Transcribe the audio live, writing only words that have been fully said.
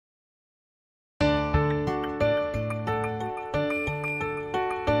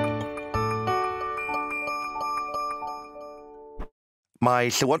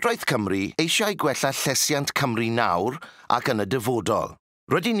Mae Llywodraeth Cymru eisiau gwella Llesiant Cymru nawr ac yn y Dyfodol.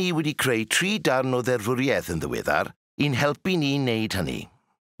 Rydyn ni wedi creu 3 darn o dderfwriaeth yn ddiweddar i'n helpu ni wneud hynny.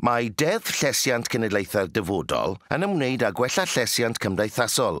 Mae Deddf Llesiant Cenedlaethau'r Dyfodol yn ymwneud â gwella llesiant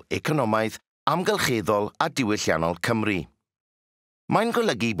cymdeithasol, economaidd, amgylcheddol a diwylliannol Cymru. Mae'n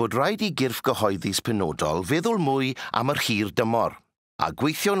golygu bod rhaid i gyrff gyhoeddus penodol feddwl mwy am yr hir dymor a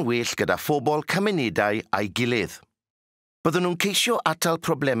gweithio'n well gyda phobl cymunedau a'i gilydd. Byddwn nhw'n ceisio atal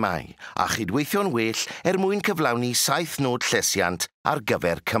problemau a chydweithio'n well mwyn cyflawni 7 nod llesiant ar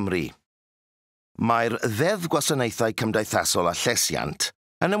gyfer Cymru. Mae'r Ddeddf Gwasanaethau Cymdeithasol a Llesiant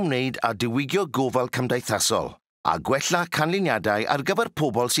yn ymwneud â diwygio gofal cymdeithasol a gwella canlyniadau ar gyfer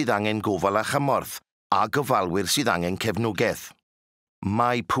pobl sydd angen gofal a chymorth a gofalwyr sydd angen cefnogaeth.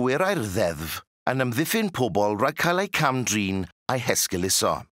 Mae pwerau'r ddeddf yn ymddiffyn pobl rhag cael eu cam-drin a'i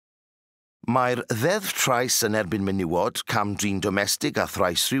hesgyluso. Mae'r Ddeddf Trais yn erbyn Menywod, Cam-drin Domestig a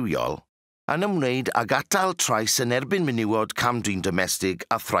Thrais Rhywiol yn ymwneud ag atal Trais yn erbyn Menywod, Cam-drin Domestig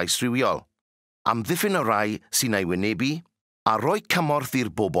a Thrais Rhywiol, amddiffyn y rai sy'n ei wynebu a rhoi cymorth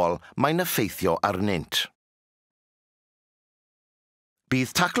i'r bobl mae'n effeithio arnynt.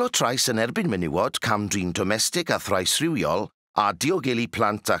 Bydd taclo Trais yn erbyn Menywod, Cam-drin Domestig a Thrais Rhywiol a diogelu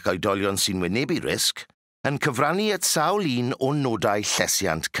plant ac oedolion sy'n wynebu risg yn cyfrannu at sawl un o nodau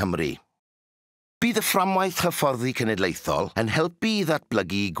llesiant Cymru. Bydd y fframwaith hyfforddi cenedlaethol yn helpu i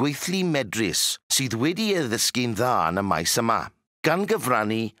ddatblygu gweithlu medrus sydd wedi ei ddysgu'n dda yn y maes yma, gan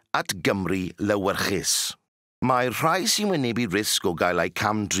gyfrannu at Gymru lywyrchus. Mae'r rhai sy'n wynebu risg o gael eu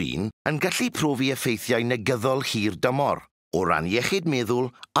cam-drin yn gallu profi effeithiau negyddol hir dymor o ran iechyd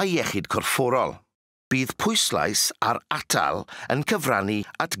meddwl a iechyd corfforol. Bydd pwyslais ar atal yn cyfrannu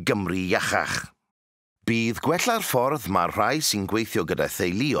at Gymru iachach. Bydd gwella'r ffordd mae'r rhai sy'n gweithio gyda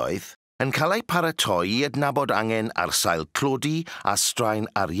theuluoedd yn cael eu paratoi i adnabod angen ar sail clodi a straen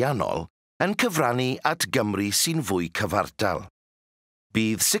ariannol yn cyfrannu at Gymru sy'n fwy cyfartal.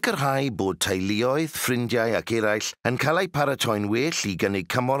 Bydd sicrhau bod teuluoedd, ffrindiau ac eraill yn cael eu paratoi'n well i gynnig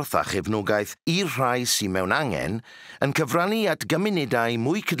cymorth a chefnogaeth i'r rhai sy'n mewn angen yn cyfrannu at gymunedau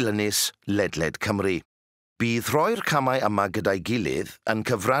mwy cydlynus ledled Cymru. Bydd rhoi'r camau yma gyda'i gilydd yn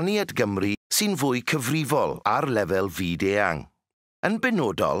cyfrannu at Gymru sy'n fwy cyfrifol ar lefel fyd-eang. Yn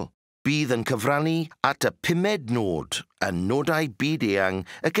benodol, bydd yn cyfrannu at y 5 nod yn nodau byd-eang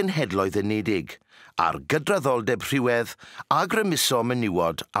y Cenhedloedd Unedig, a'r gydraddoldeb rhywedd a grymuso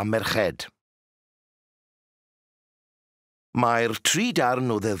menywod a merched. Mae'r 3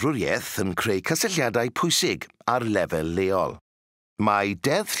 darn o dderfwriaeth yn creu cysylltiadau pwysig ar lefel leol. Mae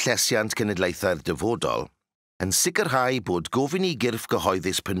Deddf Llesiant Cenedlaethau'r Dyfodol yn sicrhau bod gofyn i gyrff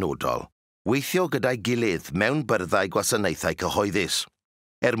gyhoeddus penodol weithio gyda'i gilydd mewn byrddau gwasanaethau cyhoeddus,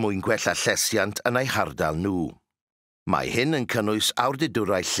 mwyn gwella llesiant yn ei hardal nhw. Mae hyn yn cynnwys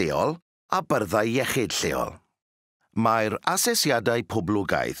awdurdodau lleol a byrddau iechyd lleol. Mae'r asesiadau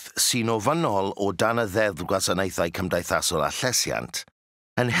poblogaidd sy'n ofynol o dan y Ddeddf Gwasanaethau Cymdeithasol a Llesiant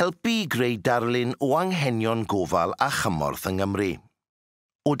yn helpu i greu darlun o anghenion gofal a chymorth yng Nghymru.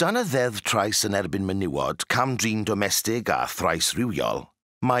 O dan y Ddeddf Trais yn erbyn Menywod, Cam-drin Domestig a Thrais Rhywiol,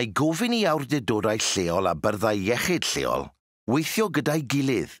 mae gofyn i awdurdodau lleol a byrddau iechyd lleol weithio gyda'i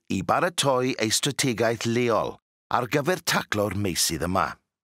gilydd i baratoi ei strategaeth leol ar gyfer taclo'r meysydd yma.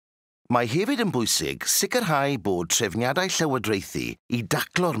 Mae hefyd yn bwysig sicrhau bod trefniadau llywodraethu i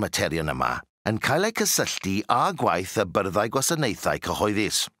daclo'r materion yma yn cael eu cysylltu â gwaith y byrddau gwasanaethau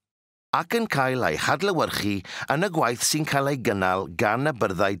cyhoeddus, ac yn cael eu hadlewyrchu yn y gwaith sy'n cael ei gynnal gan y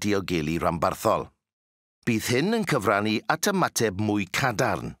byrddau diogelu rhanbarthol. Bydd hyn yn cyfrannu at ymateb mwy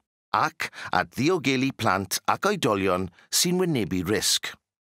cadarn ac at ddiogelu plant ac oedolion sy'n wynebu risg.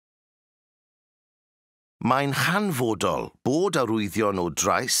 Mae'n hanfodol bod arwyddion o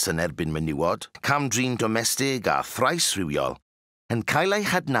Drais yn erbyn Menywod, Cam-drin Domestig a Thrais Rhywiol yn cael eu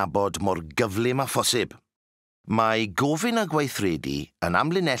hadnabod mor gyflym a phosib. Mae gofyn a gweithredu yn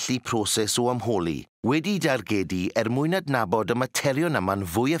amlinellu proses o ymholi wedi dargedu mwyn adnabod y materion yma'n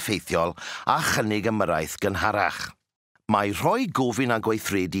fwy effeithiol a chynnig ymyrraeth gynharach. Mae rhoi gofyn a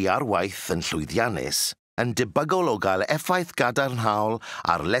gweithredu ar waith yn llwyddiannus yn debygol o gael effaith gadarnhaol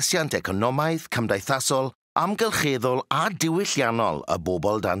ar lesiant economaidd, cymdeithasol, amgylcheddol a diwylliannol y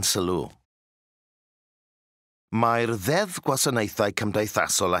bobl dan sylw. Mae'r Ddeddf Gwasanaethau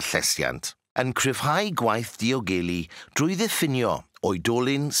Cymdeithasol a Llesiant yn cryfhau gwaith diogelu drwy ddiffinio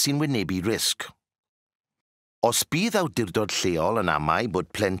oedolyn sy'n wynebu risg. Os bydd awdurdod lleol yn amau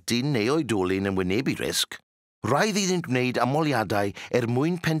bod plentyn neu oedolyn yn wynebu risg, rhaid iddyn gwneud ymoliadau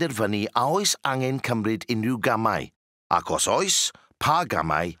mwyn penderfynu a oes angen cymryd unrhyw gamau, ac os oes, pa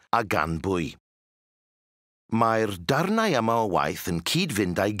gamau a gan bwy. Mae'r darnau yma o waith yn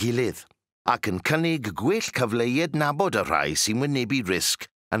cyd-fynd â'i gilydd ac yn cynnig gwell cyfle i adnabod y rhai sy'n wynebu risg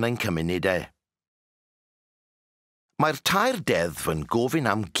yn ein cymunedau. Mae'r tair deddf yn gofyn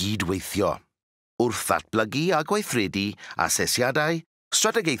am gydweithio wrth ddatblygu a gweithredu asesiadau,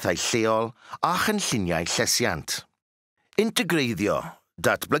 strategaethau lleol a chynlluniau llesiant. Integreiddio,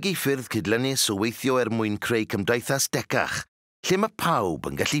 datblygu ffyrdd cydlynus o weithio mwyn creu cymdeithas decach, lle mae pawb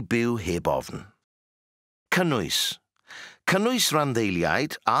yn gallu byw heb ofn. Cynnwys. Cynnwys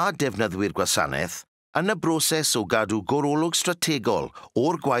randdeiliaid a defnyddwyr gwasanaeth yn y broses o gadw gorolwg strategol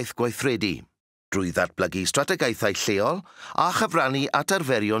o'r gwaith gweithredu, drwy ddatblygu strategaethau lleol a chyfrannu at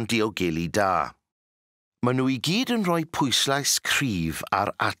arferion diogelu da. Maen nhw I gyd yn rhoi pwyslais cryf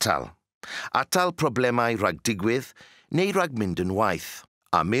ar atal. Atal problemau rhag digwydd neu rhag mynd yn waith,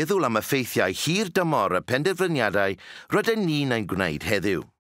 a meddwl am effeithiau hir dymor y penderfyniadau rydyn ni'n ein gwneud heddiw.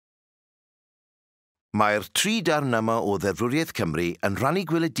 Mae'r 3 darn yma o Ddeddfwriaeth Cymru yn rhannu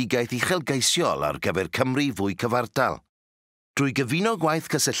gweledigaeth uchelgeisiol ar gyfer Cymru fwy cyfartal. Drwy gyfuno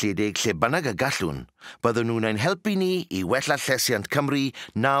gwaith cysylltiedig lle bynnag y gallwn, byddwn nhw'n ein helpu ni I wella llesiant Cymru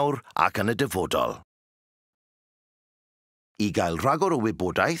nawr ac yn y dyfodol. I gael rhagor o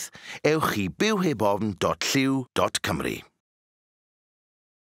wybodaeth, ewch I bywhebofn.lliw.cymru.